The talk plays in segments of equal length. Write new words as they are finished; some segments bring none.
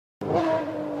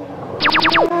Joining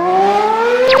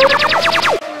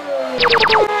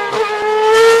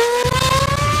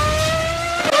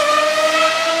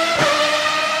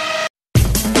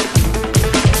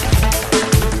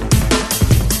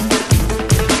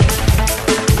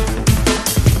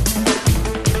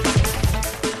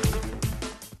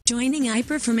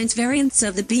iPerformance variants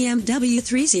of the BMW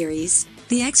 3 Series,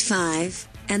 the X5,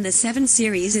 and the 7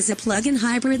 Series is a plug-in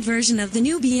hybrid version of the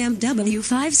new BMW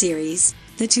 5 Series,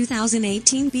 the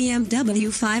 2018 BMW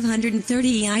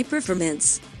 530e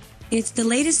iPerformance. It's the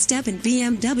latest step in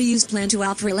BMW's plan to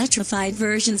offer electrified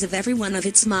versions of every one of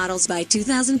its models by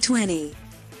 2020.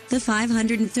 The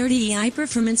 530e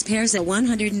iPerformance pairs a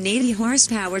 180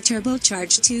 horsepower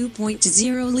turbocharged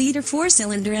 2.0-liter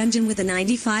four-cylinder engine with a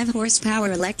 95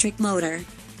 horsepower electric motor.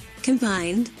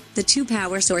 Combined, the two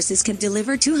power sources can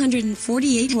deliver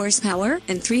 248 horsepower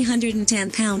and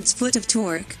 310 pounds-foot of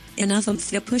torque, enough oomph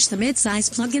to push the mid-size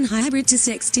plug-in hybrid to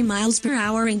 60 miles per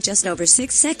hour in just over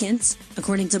 6 seconds,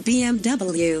 according to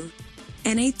BMW.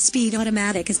 An 8-speed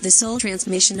automatic is the sole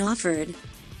transmission offered.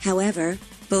 However,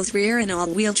 both rear and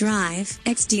all-wheel drive,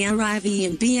 xDrive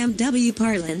and BMW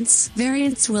parlance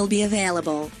variants will be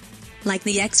available. Like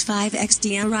the X5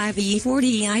 xDrive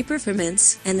E40e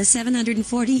iPerformance and the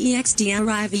 740e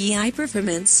xDrive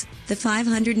iPerformance, the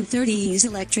 530e's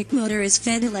electric motor is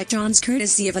fed electrons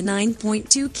courtesy of a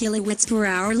 9.2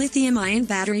 kWh lithium-ion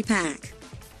battery pack.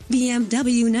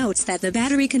 BMW notes that the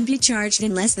battery can be charged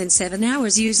in less than 7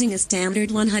 hours using a standard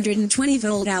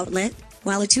 120-volt outlet,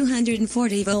 while a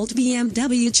 240-volt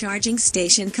BMW charging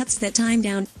station cuts that time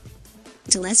down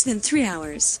to less than 3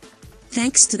 hours.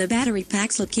 Thanks to the battery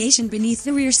pack's location beneath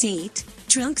the rear seat,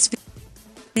 trunk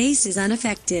space is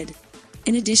unaffected.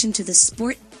 In addition to the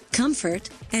Sport, Comfort,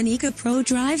 and Eco-Pro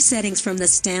drive settings from the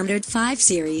standard 5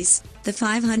 Series, the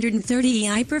 530e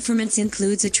iPerformance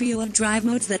includes a trio of drive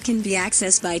modes that can be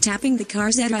accessed by tapping the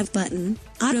car's xDrive button,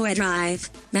 Auto xDrive,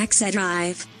 Max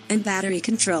xDrive, and Battery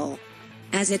Control.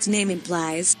 As its name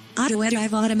implies, Auto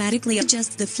xDrive automatically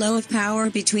adjusts the flow of power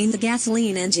between the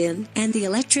gasoline engine and the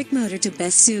electric motor to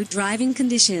best suit driving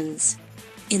conditions.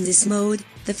 In this mode,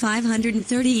 the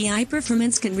 530e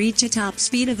iPerformance can reach a top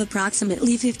speed of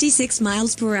approximately 56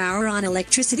 miles per hour on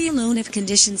electricity alone if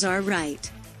conditions are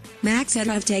right. Max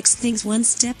xDrive takes things one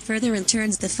step further and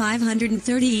turns the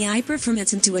 530e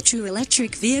iPerformance into a true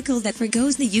electric vehicle that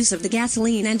forgoes the use of the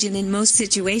gasoline engine in most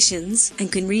situations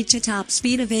and can reach a top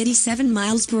speed of 87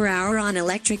 miles per hour on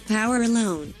electric power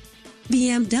alone.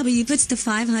 BMW puts the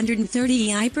 530e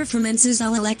iPerformance's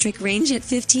all-electric range at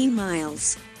 15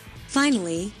 miles.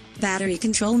 Finally, Battery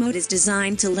Control mode is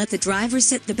designed to let the driver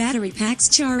set the battery pack's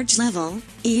charge level,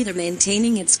 either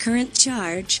maintaining its current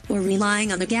charge or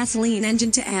relying on the gasoline engine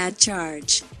to add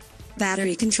charge.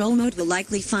 Battery Control mode will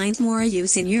likely find more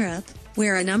use in Europe,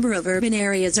 where a number of urban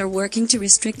areas are working to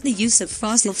restrict the use of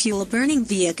fossil fuel-burning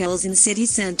vehicles in city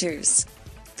centers.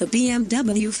 The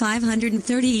BMW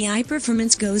 530e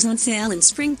iPerformance goes on sale in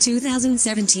spring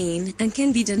 2017 and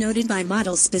can be denoted by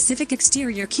model-specific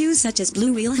exterior cues such as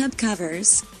blue wheel hub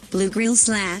covers, blue grille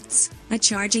slats, a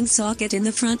charging socket in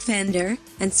the front fender,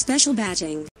 and special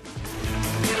badging.